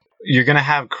you're going to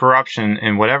have corruption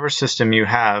in whatever system you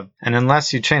have. And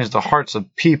unless you change the hearts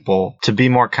of people to be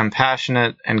more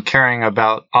compassionate and caring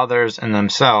about others and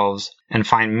themselves and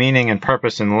find meaning and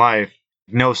purpose in life,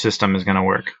 no system is going to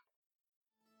work.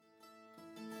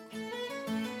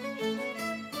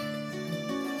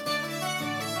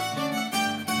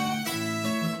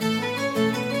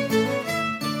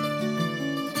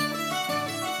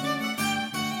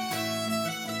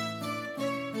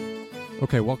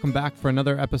 Okay, welcome back for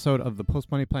another episode of the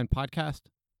Post Money Plan podcast.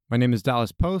 My name is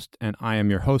Dallas Post, and I am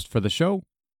your host for the show.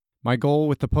 My goal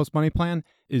with the Post Money Plan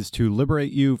is to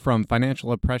liberate you from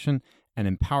financial oppression and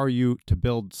empower you to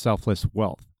build selfless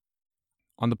wealth.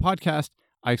 On the podcast,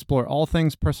 I explore all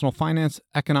things personal finance,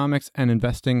 economics, and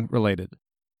investing related.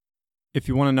 If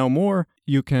you want to know more,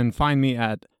 you can find me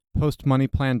at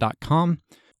postmoneyplan.com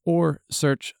or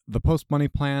search the Post Money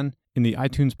Plan in the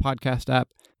iTunes podcast app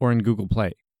or in Google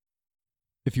Play.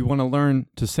 If you want to learn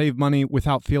to save money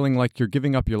without feeling like you're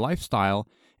giving up your lifestyle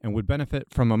and would benefit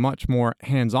from a much more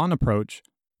hands-on approach,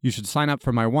 you should sign up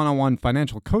for my one-on-one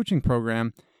financial coaching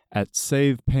program at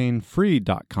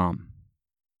savepainfree.com.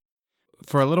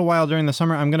 For a little while during the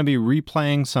summer, I'm going to be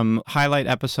replaying some highlight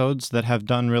episodes that have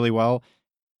done really well.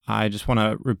 I just want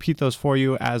to repeat those for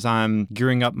you as I'm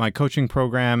gearing up my coaching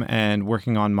program and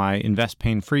working on my Invest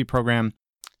Pain Free program.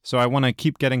 So I want to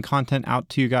keep getting content out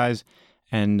to you guys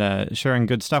and sharing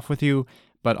good stuff with you,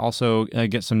 but also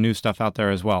get some new stuff out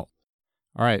there as well.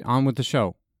 All right, on with the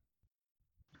show.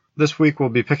 This week we'll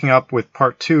be picking up with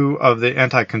part 2 of the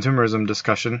anti-consumerism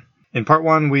discussion. In part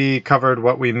 1, we covered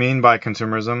what we mean by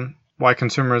consumerism, why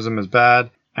consumerism is bad,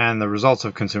 and the results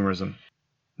of consumerism.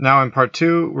 Now in part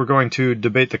 2, we're going to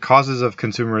debate the causes of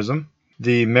consumerism,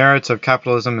 the merits of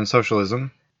capitalism and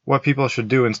socialism, what people should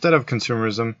do instead of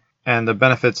consumerism, and the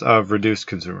benefits of reduced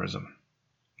consumerism.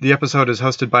 The episode is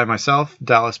hosted by myself,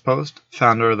 Dallas Post,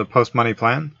 founder of the Post Money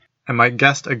Plan, and my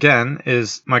guest again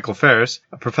is Michael Ferris,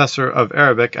 a professor of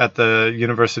Arabic at the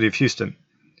University of Houston.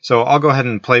 So I'll go ahead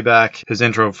and play back his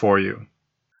intro for you.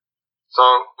 So,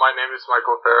 my name is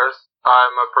Michael Ferris.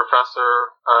 I'm a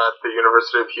professor at the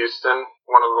University of Houston,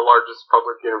 one of the largest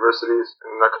public universities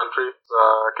in the country.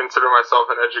 I consider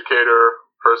myself an educator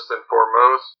first and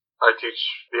foremost. I teach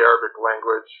the Arabic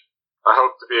language. I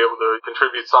hope to be able to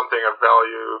contribute something of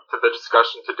value to the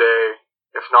discussion today,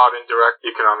 if not in direct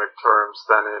economic terms,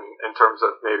 then in terms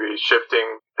of maybe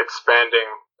shifting, expanding,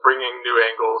 bringing new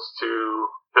angles to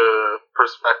the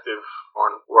perspective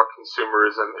on what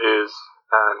consumerism is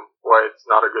and why it's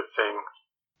not a good thing.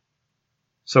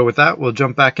 So with that, we'll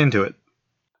jump back into it.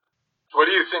 What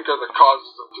do you think are the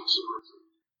causes of consumerism?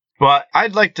 Well,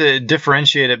 I'd like to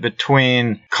differentiate it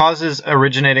between causes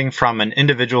originating from an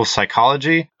individual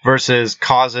psychology versus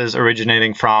causes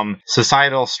originating from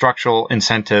societal structural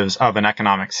incentives of an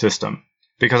economic system,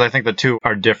 because I think the two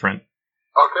are different.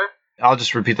 Okay. I'll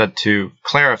just repeat that to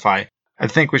clarify. I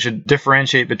think we should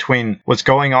differentiate between what's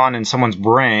going on in someone's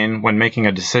brain when making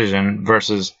a decision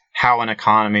versus how an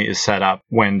economy is set up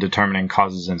when determining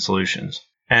causes and solutions.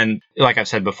 And like I've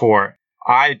said before,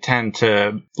 I tend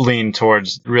to lean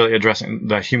towards really addressing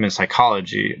the human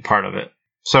psychology part of it.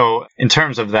 So in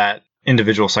terms of that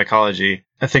individual psychology,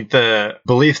 I think the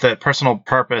belief that personal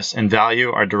purpose and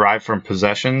value are derived from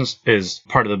possessions is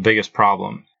part of the biggest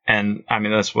problem. And I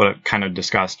mean, that's what I kind of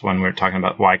discussed when we were talking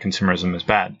about why consumerism is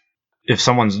bad. If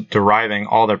someone's deriving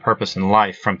all their purpose in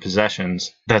life from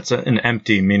possessions, that's an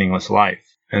empty, meaningless life.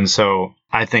 And so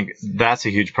I think that's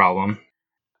a huge problem.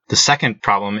 The second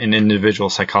problem in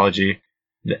individual psychology,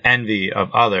 the envy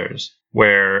of others,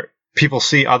 where people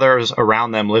see others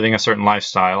around them living a certain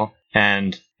lifestyle,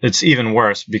 and it's even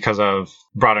worse because of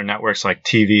broader networks like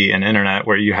TV and internet,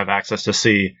 where you have access to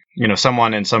see,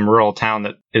 someone in some rural town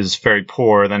that is very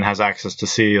poor then has access to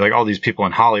see like all these people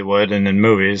in Hollywood and in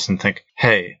movies and think,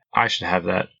 hey, I should have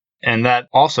that. And that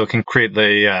also can create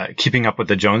the keeping up with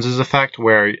the Joneses effect,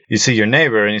 where you see your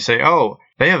neighbor and you say, oh,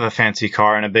 they have a fancy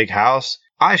car and a big house,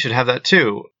 I should have that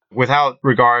too, without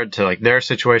regard to like their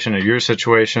situation or your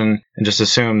situation, and just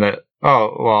assume that,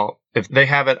 oh, well, if they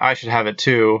have it, I should have it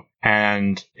too.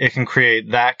 And it can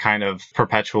create that kind of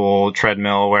perpetual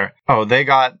treadmill where, oh, they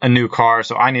got a new car,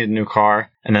 so I need a new car.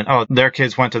 And then, oh, their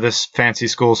kids went to this fancy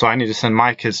school, so I need to send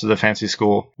my kids to the fancy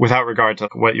school, without regard to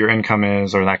what your income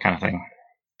is or that kind of thing.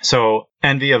 So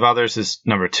envy of others is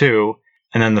number 2.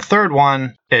 And then the third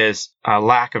one is a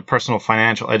lack of personal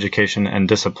financial education and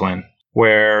discipline,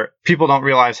 where people don't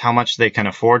realize how much they can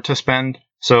afford to spend.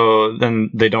 So then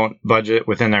they don't budget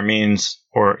within their means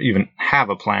or even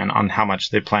have a plan on how much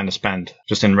they plan to spend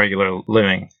just in regular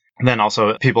living. And then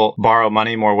also people borrow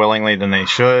money more willingly than they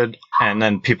should, and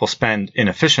then people spend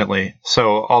inefficiently.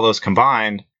 So all those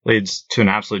combined leads to an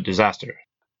absolute disaster.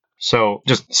 So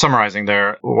just summarizing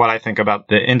there, what I think about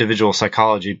the individual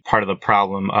psychology part of the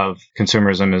problem of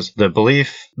consumerism is the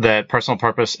belief that personal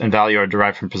purpose and value are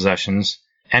derived from possessions,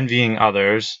 envying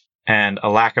others, and a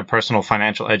lack of personal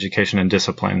financial education and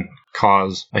discipline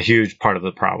cause a huge part of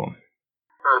the problem.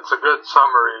 It's a good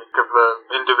summary of the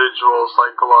individual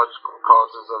psychological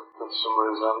causes of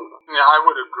consumerism. Yeah, I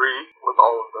would agree with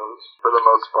all of those for the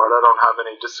most part. I don't have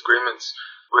any disagreements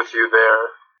with you there.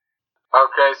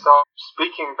 Okay, so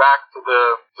speaking back to the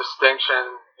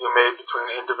distinction you made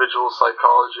between individual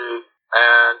psychology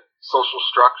and social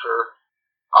structure,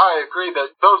 I agree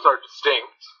that those are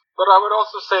distinct. But I would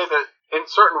also say that in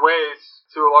certain ways,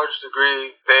 to a large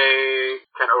degree, they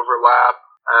can overlap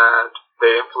and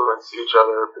they influence each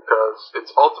other because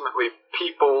it's ultimately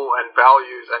people and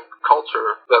values and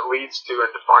culture that leads to and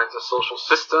defines a social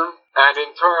system, and in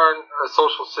turn, a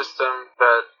social system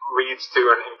that leads to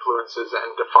and influences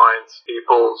and defines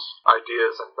people's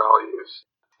ideas and values.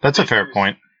 That's a fair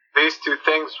point. These two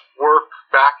things work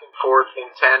back and forth in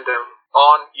tandem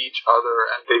on each other,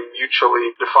 and they mutually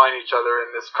define each other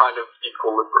in this kind of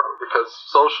equilibrium, because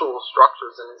social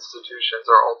structures and institutions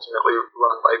are ultimately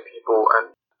run by people. And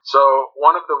so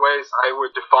one of the ways I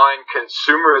would define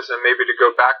consumerism, maybe to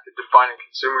go back to defining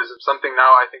consumerism, something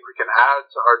now I think we can add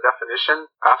to our definition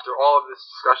after all of this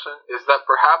discussion, is that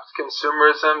perhaps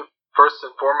consumerism, first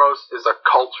and foremost, is a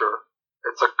culture.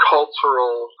 It's a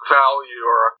cultural value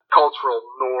or a cultural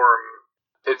norm.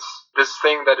 It's this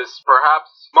thing that is perhaps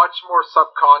much more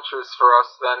subconscious for us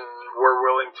than we're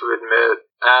willing to admit.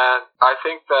 And I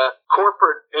think that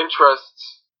corporate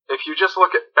interests, if you just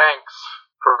look at banks,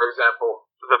 for example,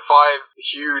 the 5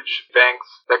 huge banks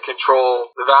that control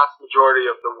the vast majority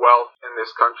of the wealth in this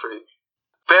country,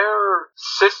 their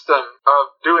system of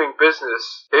doing business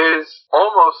is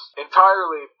almost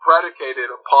entirely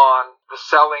predicated upon the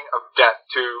selling of debt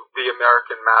to the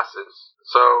American masses.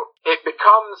 So it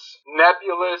becomes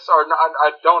nebulous, or not,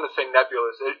 I don't want to say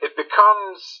nebulous, it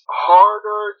becomes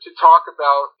harder to talk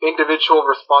about individual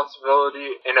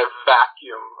responsibility in a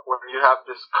vacuum when you have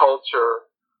this culture.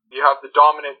 You have the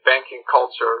dominant banking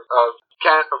culture of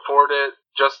can't afford it,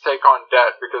 just take on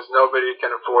debt, because nobody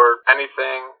can afford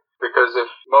anything. Because if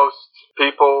most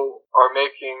people are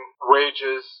making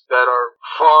wages that are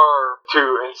far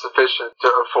too insufficient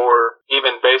to afford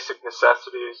even basic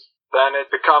necessities, then it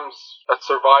becomes a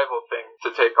survival thing to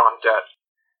take on debt.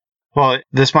 Well,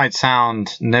 this might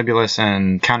sound nebulous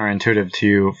and counterintuitive to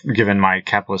you, given my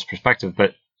capitalist perspective,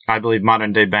 but I believe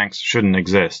modern-day banks shouldn't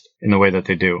exist in the way that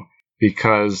they do.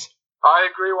 Because I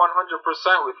agree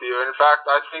 100% with you. In fact,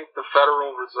 I think the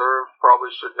Federal Reserve probably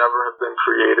should never have been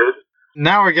created.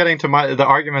 Now we're getting to the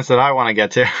arguments that I want to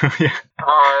get to. Yeah. All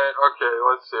right, okay,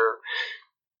 let's hear it.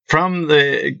 From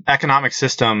the economic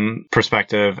system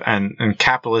perspective and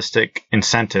capitalistic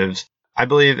incentives, I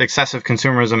believe excessive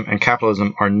consumerism and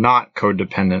capitalism are not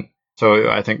codependent. So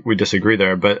I think we disagree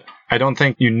there, but I don't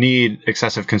think you need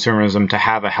excessive consumerism to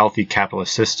have a healthy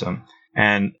capitalist system.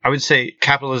 And I would say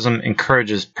capitalism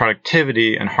encourages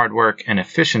productivity and hard work and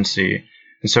efficiency.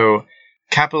 And so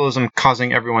capitalism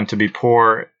causing everyone to be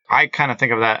poor, I kind of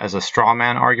think of that as a straw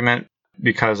man argument,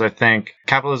 because I think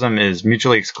capitalism is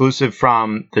mutually exclusive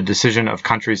from the decision of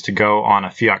countries to go on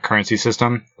a fiat currency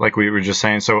system, like we were just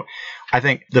saying. So I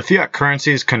think the fiat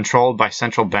currency is controlled by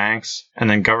central banks, and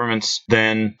then governments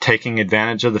then taking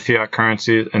advantage of the fiat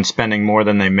currency and spending more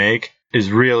than they make is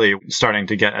really starting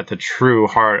to get at the true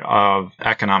heart of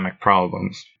economic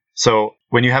problems. So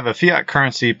when you have a fiat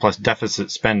currency plus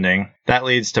deficit spending, that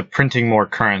leads to printing more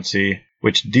currency,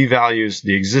 which devalues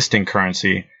the existing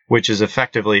currency, which is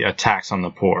effectively a tax on the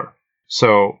poor.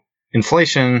 So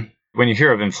inflation, when you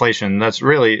hear of inflation, that's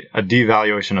really a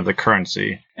devaluation of the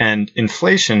currency. And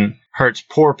inflation hurts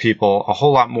poor people a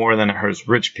whole lot more than it hurts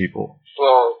rich people.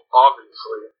 Well, obviously.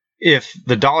 If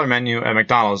the dollar menu at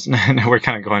McDonald's, we're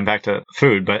kind of going back to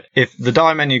food, but if the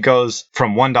dollar menu goes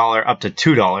from $1 up to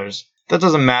 $2, that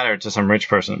doesn't matter to some rich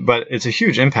person, but it's a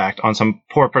huge impact on some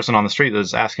poor person on the street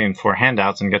that's asking for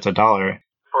handouts and gets $1. For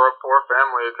a poor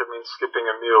family, it could mean skipping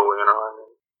a meal, you know what I mean?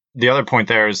 The other point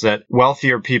there is that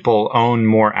wealthier people own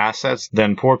more assets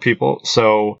than poor people.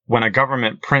 So when a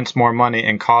government prints more money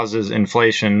and causes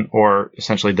inflation, or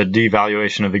essentially the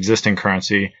devaluation of existing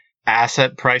currency,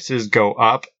 asset prices go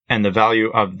up and the value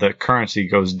of the currency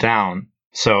goes down.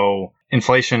 So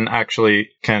inflation actually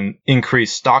can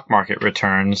increase stock market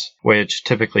returns, which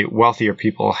typically wealthier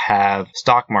people have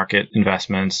stock market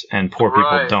investments and poor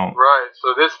people don't. Right.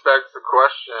 So this begs the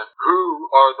question, who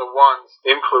are the ones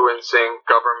influencing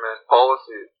government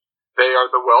policies? They are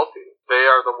the wealthy. They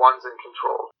are the ones in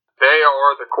control. they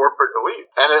are the corporate elite.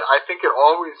 And I think it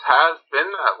always has been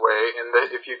that way. And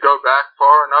if you go back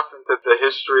far enough into the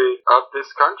history of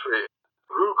this country,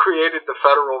 who created the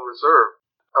Federal Reserve?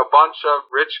 A bunch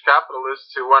of rich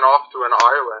capitalists who went off to an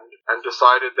island and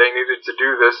decided they needed to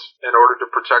do this in order to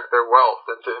protect their wealth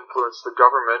and to influence the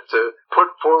government to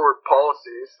put forward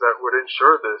policies that would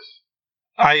ensure this.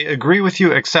 I agree with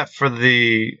you, except for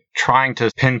the trying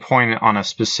to pinpoint it on a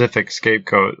specific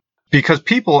scapegoat. Because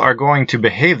people are going to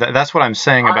behave that's what I'm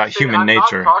saying about human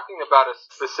nature. I'm not talking about a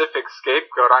specific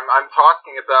scapegoat. I'm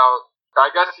talking about,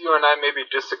 I guess you and I maybe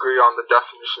disagree on the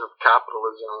definition of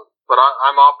capitalism, but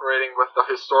I'm operating with the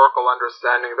historical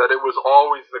understanding that it was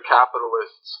always the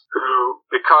capitalists who,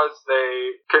 because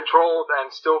they controlled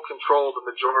and still control the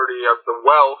majority of the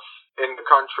wealth in the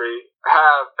country,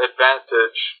 have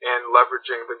advantage in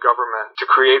leveraging the government to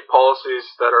create policies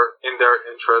that are in their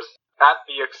interest at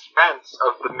the expense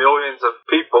of the millions of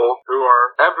people who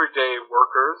are everyday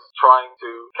workers trying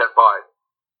to get by.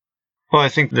 Well, I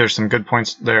think there's some good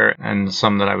points there and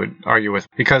some that I would argue with.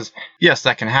 Because, yes,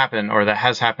 that can happen, or that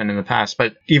has happened in the past,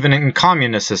 but even in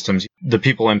communist systems, the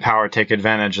people in power take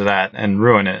advantage of that and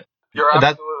ruin it. You're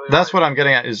absolutely That's right. what I'm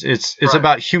getting at, is it's right.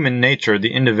 about human nature,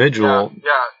 the individual.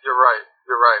 Yeah, you're right.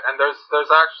 You're right. And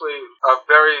there's actually a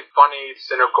very funny,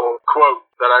 cynical quote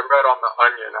that I read on The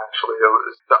Onion, actually. It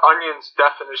was The Onion's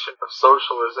definition of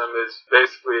socialism is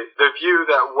basically the view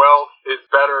that wealth is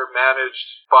better managed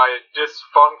by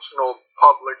dysfunctional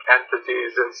public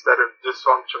entities instead of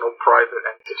dysfunctional private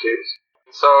entities.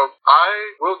 So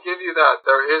I will give you that.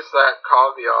 There is that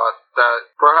caveat that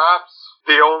perhaps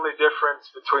the only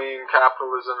difference between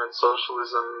capitalism and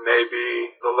socialism may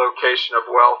be the location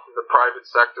of wealth in the private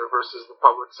sector versus the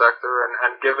public sector.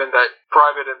 And given that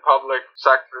private and public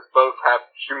sectors both have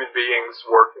human beings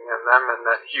working in them, and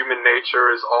that human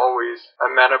nature is always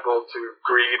amenable to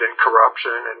greed and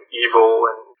corruption and evil,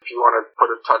 and if you want to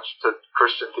put a touch to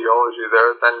Christian theology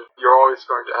there, then you're always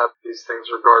going to have these things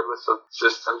regardless of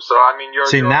system. So, I mean,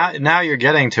 now you're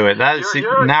getting to it. Now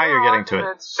you're getting to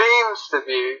it. It seems to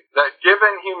be that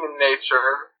given human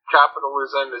nature,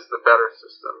 capitalism is the better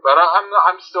system. But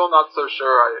I'm still not so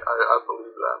sure I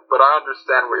believe that. But I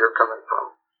understand where you're coming from.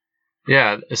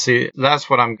 Yeah, see, that's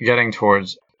what I'm getting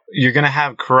towards. You're going to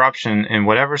have corruption in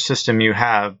whatever system you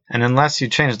have, and unless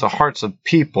you change the hearts of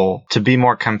people to be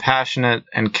more compassionate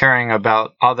and caring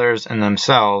about others and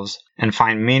themselves and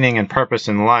find meaning and purpose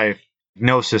in life,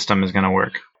 no system is going to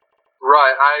work.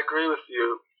 Right, I agree with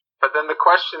you. But then the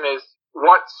question is,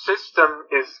 what system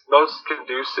is most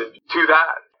conducive to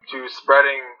that? To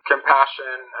spreading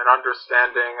compassion and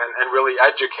understanding and really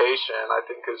education, I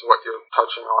think is what you're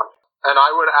touching on. And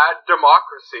I would add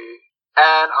democracy.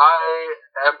 And I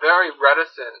am very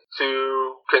reticent to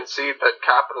concede that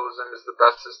capitalism is the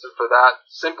best system for that,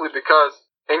 simply because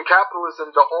in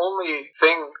capitalism, the only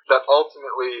thing that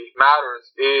ultimately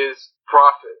matters is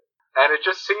profit. And it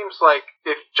just seems like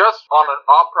if just on an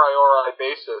a priori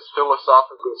basis,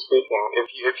 philosophically speaking,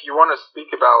 if you want to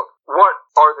speak about what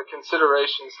are the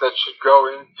considerations that should go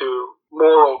into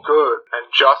moral good and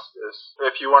justice,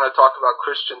 if you want to talk about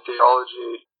Christian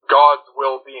theology, God's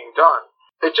will being done,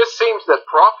 it just seems that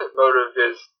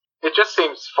it just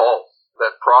seems false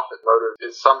that profit motive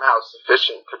is somehow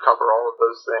sufficient to cover all of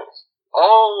those things.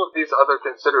 All of these other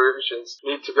considerations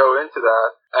need to go into that,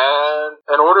 and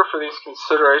in order for these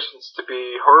considerations to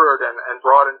be heard and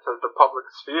brought into the public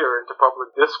sphere, into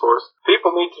public discourse,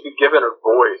 people need to be given a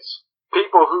voice.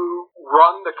 People who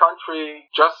run the country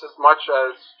just as much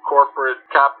as corporate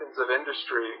captains of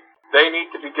industry, they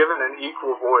need to be given an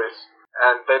equal voice,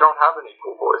 and they don't have an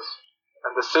equal voice.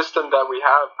 And the system that we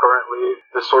have currently,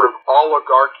 the sort of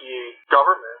oligarchy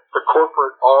government, the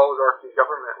corporate oligarchy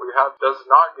government we have, does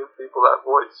not give people that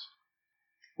voice.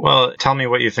 Well, tell me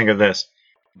what you think of this.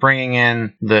 Bringing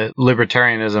in the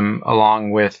libertarianism along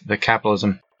with the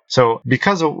capitalism. So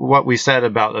because of what we said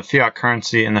about the fiat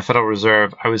currency and the Federal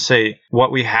Reserve, I would say what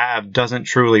we have doesn't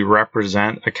truly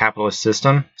represent a capitalist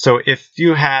system. So if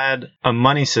you had a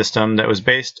money system that was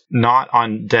based not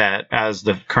on debt, as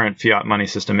the current fiat money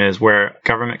system is, where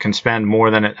government can spend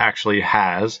more than it actually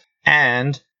has,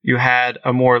 and you had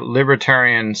a more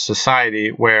libertarian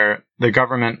society where the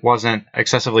government wasn't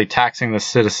excessively taxing the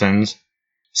citizens.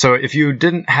 So if you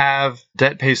didn't have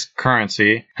debt-based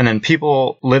currency and then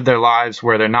people live their lives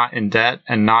where they're not in debt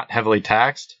and not heavily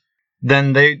taxed,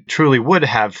 then they truly would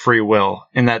have free will,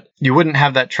 in that you wouldn't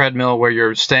have that treadmill where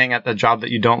you're staying at the job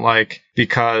that you don't like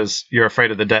because you're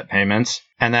afraid of the debt payments.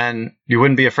 And then you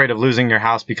wouldn't be afraid of losing your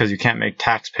house because you can't make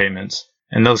tax payments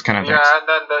and those kind of things. Yeah, and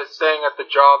then staying at the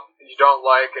job you don't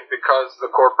like, and because the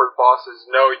corporate bosses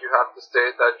know you have to stay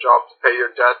at that job to pay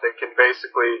your debt, they can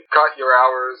basically cut your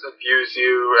hours, abuse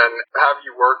you, and have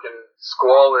you work in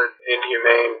squalid,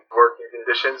 inhumane working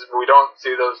conditions. We don't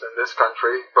see those in this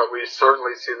country, but we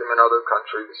certainly see them in other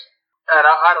countries. And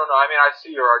I don't know, I mean, I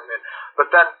see your argument. But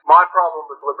then my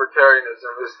problem with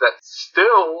libertarianism is that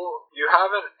still you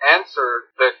haven't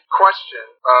answered the question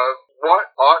of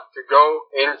what ought to go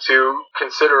into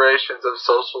considerations of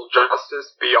social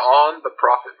justice beyond the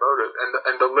profit motive.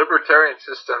 And the libertarian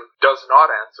system does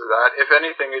not answer that. If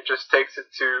anything, it just takes it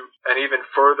to an even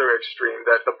further extreme,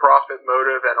 that the profit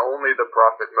motive and only the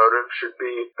profit motive should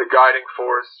be the guiding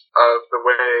force of the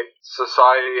way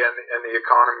society and the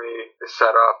economy is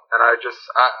set up. And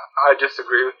I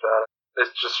disagree with that. It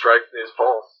just strikes me as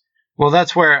false. Well,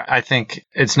 that's where I think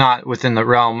it's not within the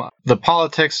realm. The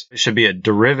politics should be a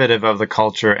derivative of the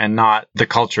culture and not the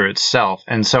culture itself.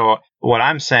 And so what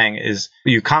I'm saying is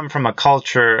you come from a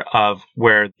culture of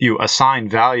where you assign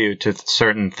value to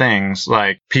certain things,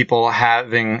 like people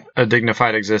having a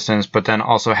dignified existence, but then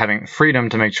also having freedom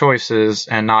to make choices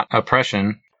and not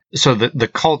oppression. So the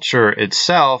culture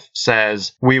itself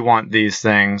says we want these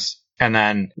things. And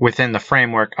then within the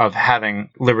framework of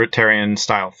having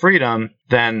libertarian-style freedom,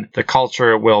 then the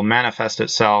culture will manifest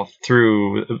itself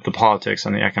through the politics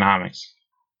and the economics.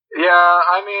 Yeah,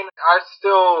 I mean, I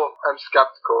still am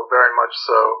skeptical, very much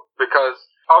so, because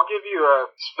I'll give you a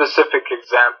specific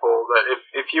example that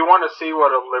if you want to see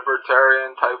what a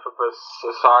libertarian type of a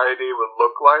society would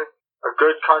look like, a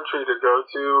good country to go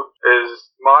to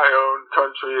is my own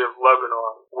country of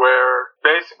Lebanon, where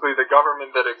basically the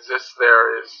government that exists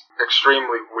there is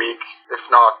extremely weak, if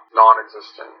not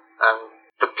non-existent. And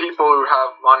the people who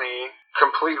have money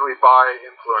completely buy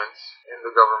influence in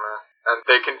the government. And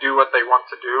they can do what they want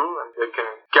to do, and they can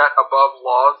get above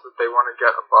laws that they want to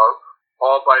get above,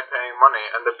 all by paying money.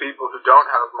 And the people who don't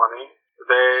have money,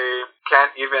 they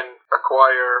can't even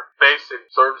acquire basic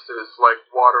services like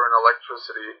water and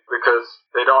electricity because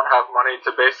they don't have money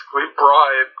to basically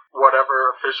bribe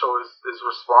whatever official is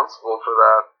responsible for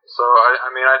that. So,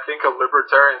 I mean, I think a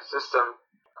libertarian system,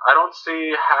 I don't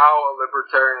see how a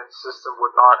libertarian system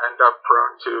would not end up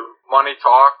prone to money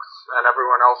talks and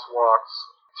everyone else walks,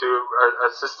 to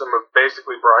a system of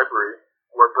basically bribery,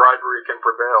 where bribery can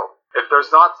prevail. If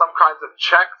there's not some kinds of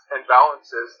checks and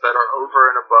balances that are over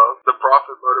and above the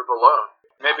profit motive alone.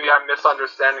 Maybe I'm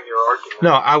misunderstanding your argument.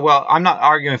 No, I'm not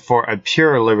arguing for a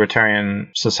pure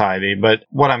libertarian society, but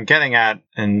what I'm getting at,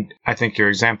 and I think your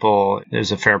example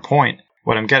is a fair point,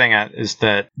 what I'm getting at is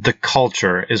that the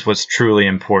culture is what's truly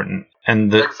important.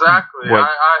 And exactly.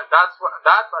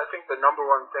 That's I think the number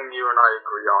one thing you and I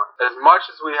agree on. As much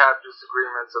as we have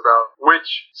disagreements about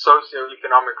which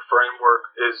socioeconomic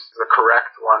framework is the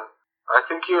correct one, I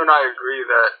think you and I agree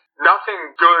that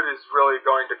nothing good is really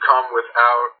going to come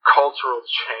without cultural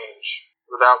change,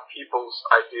 without people's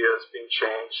ideas being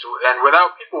changed, and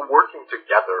without people working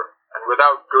together, and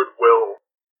without goodwill.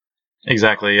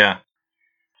 Exactly, yeah.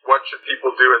 What should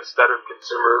people do instead of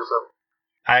consumerism?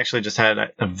 I actually just had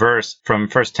a verse from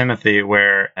 1 Timothy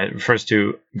where it refers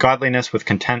to godliness with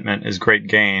contentment is great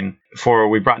gain. For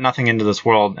we brought nothing into this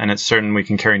world, and it's certain we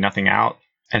can carry nothing out.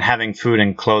 And having food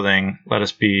and clothing, let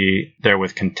us be there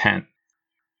with content.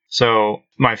 So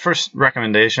my first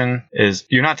recommendation is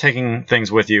you're not taking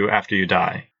things with you after you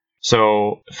die.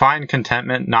 So find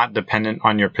contentment not dependent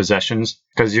on your possessions,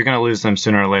 because you're going to lose them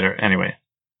sooner or later anyway.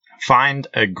 Find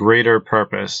a greater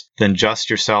purpose than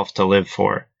just yourself to live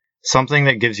for. Something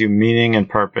that gives you meaning and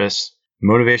purpose,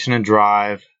 motivation and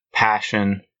drive,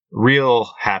 passion,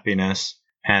 real happiness,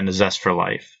 and a zest for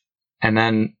life. And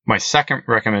then my second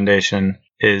recommendation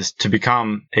is to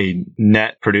become a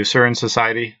net producer in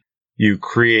society. You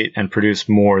create and produce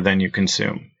more than you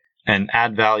consume, and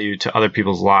add value to other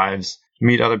people's lives,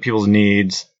 meet other people's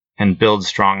needs, and build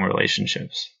strong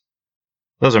relationships.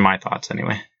 Those are my thoughts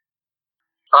anyway.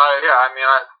 Yeah, I mean,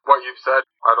 what you've said,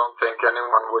 I don't think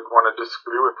anyone would want to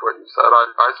disagree with what you said.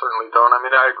 I certainly don't. I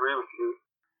mean, I agree with you.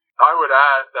 I would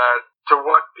add that to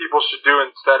what people should do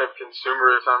instead of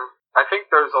consumerism, I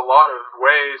think there's a lot of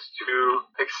ways to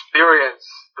experience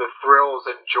the thrills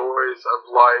and joys of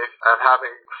life and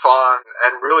having fun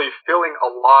and really feeling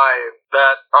alive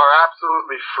that are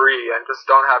absolutely free and just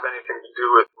don't have anything to do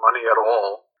with money at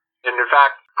all. And in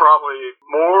fact, probably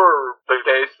more the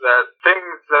case that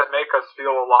things that make us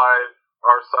feel alive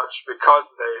are such because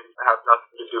they have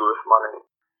nothing to do with money.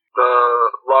 The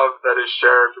love that is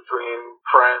shared between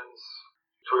friends,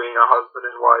 between a husband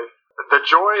and wife. The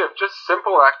joy of just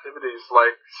simple activities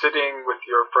like sitting with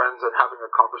your friends and having a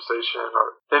conversation,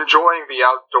 or enjoying the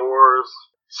outdoors,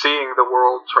 seeing the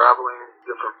world, traveling.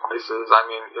 different places. I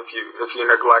mean, if you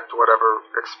neglect whatever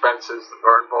expenses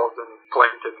are involved in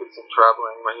plane tickets and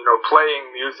traveling,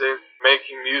 playing music,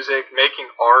 making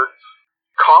art,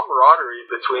 camaraderie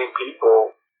between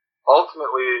people,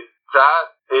 ultimately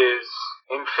that is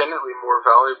infinitely more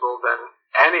valuable than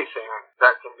anything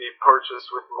that can be purchased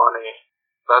with money.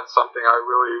 That's something I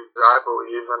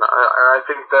believe, and I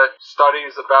think that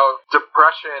studies about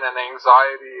depression and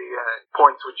anxiety,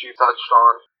 points which you touched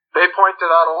on, they point to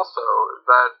that also,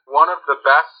 that one of the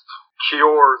best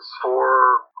cures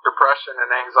for depression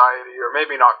and anxiety, or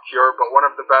maybe not cure, but one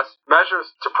of the best measures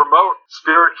to promote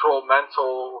spiritual,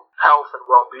 mental health and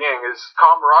well-being is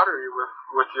camaraderie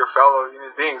with your fellow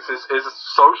human beings, is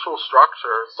social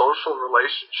structure, social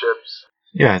relationships.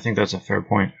 Yeah, I think that's a fair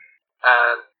point.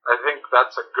 And I think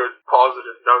that's a good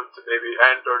positive note to maybe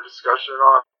end our discussion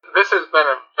on. This has been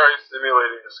a very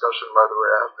stimulating discussion, by the way,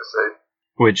 I have to say.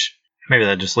 Which maybe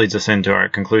that just leads us into our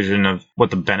conclusion of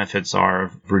what the benefits are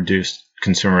of reduced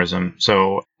consumerism.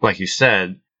 So, like you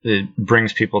said, it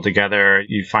brings people together.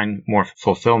 You find more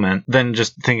fulfillment than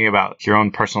just thinking about your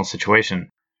own personal situation.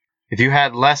 If you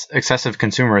had less excessive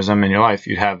consumerism in your life,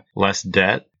 you'd have less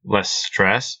debt, less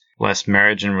stress, less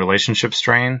marriage and relationship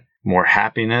strain, more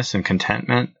happiness and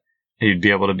contentment. You'd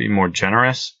be able to be more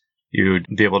generous. You'd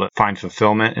be able to find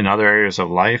fulfillment in other areas of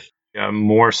life. A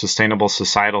more sustainable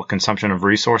societal consumption of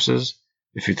resources,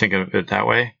 if you think of it that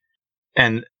way.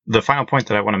 And the final point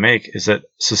that I want to make is that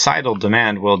societal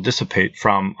demand will dissipate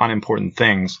from unimportant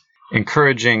things,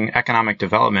 encouraging economic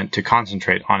development to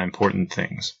concentrate on important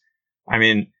things. I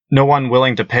mean, no one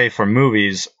willing to pay for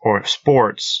movies or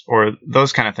sports or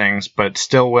those kind of things, but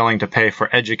still willing to pay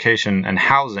for education and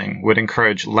housing would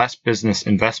encourage less business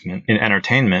investment in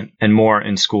entertainment and more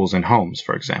in schools and homes,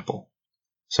 for example.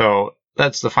 So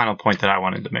that's the final point that I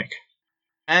wanted to make.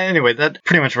 Anyway, that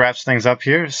pretty much wraps things up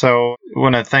here. So I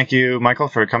want to thank you, Michael,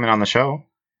 for coming on the show.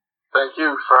 Thank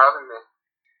you for having me.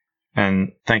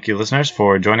 And thank you, listeners,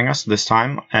 for joining us this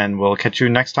time. And we'll catch you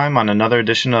next time on another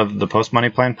edition of the Post Money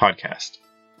Plan podcast.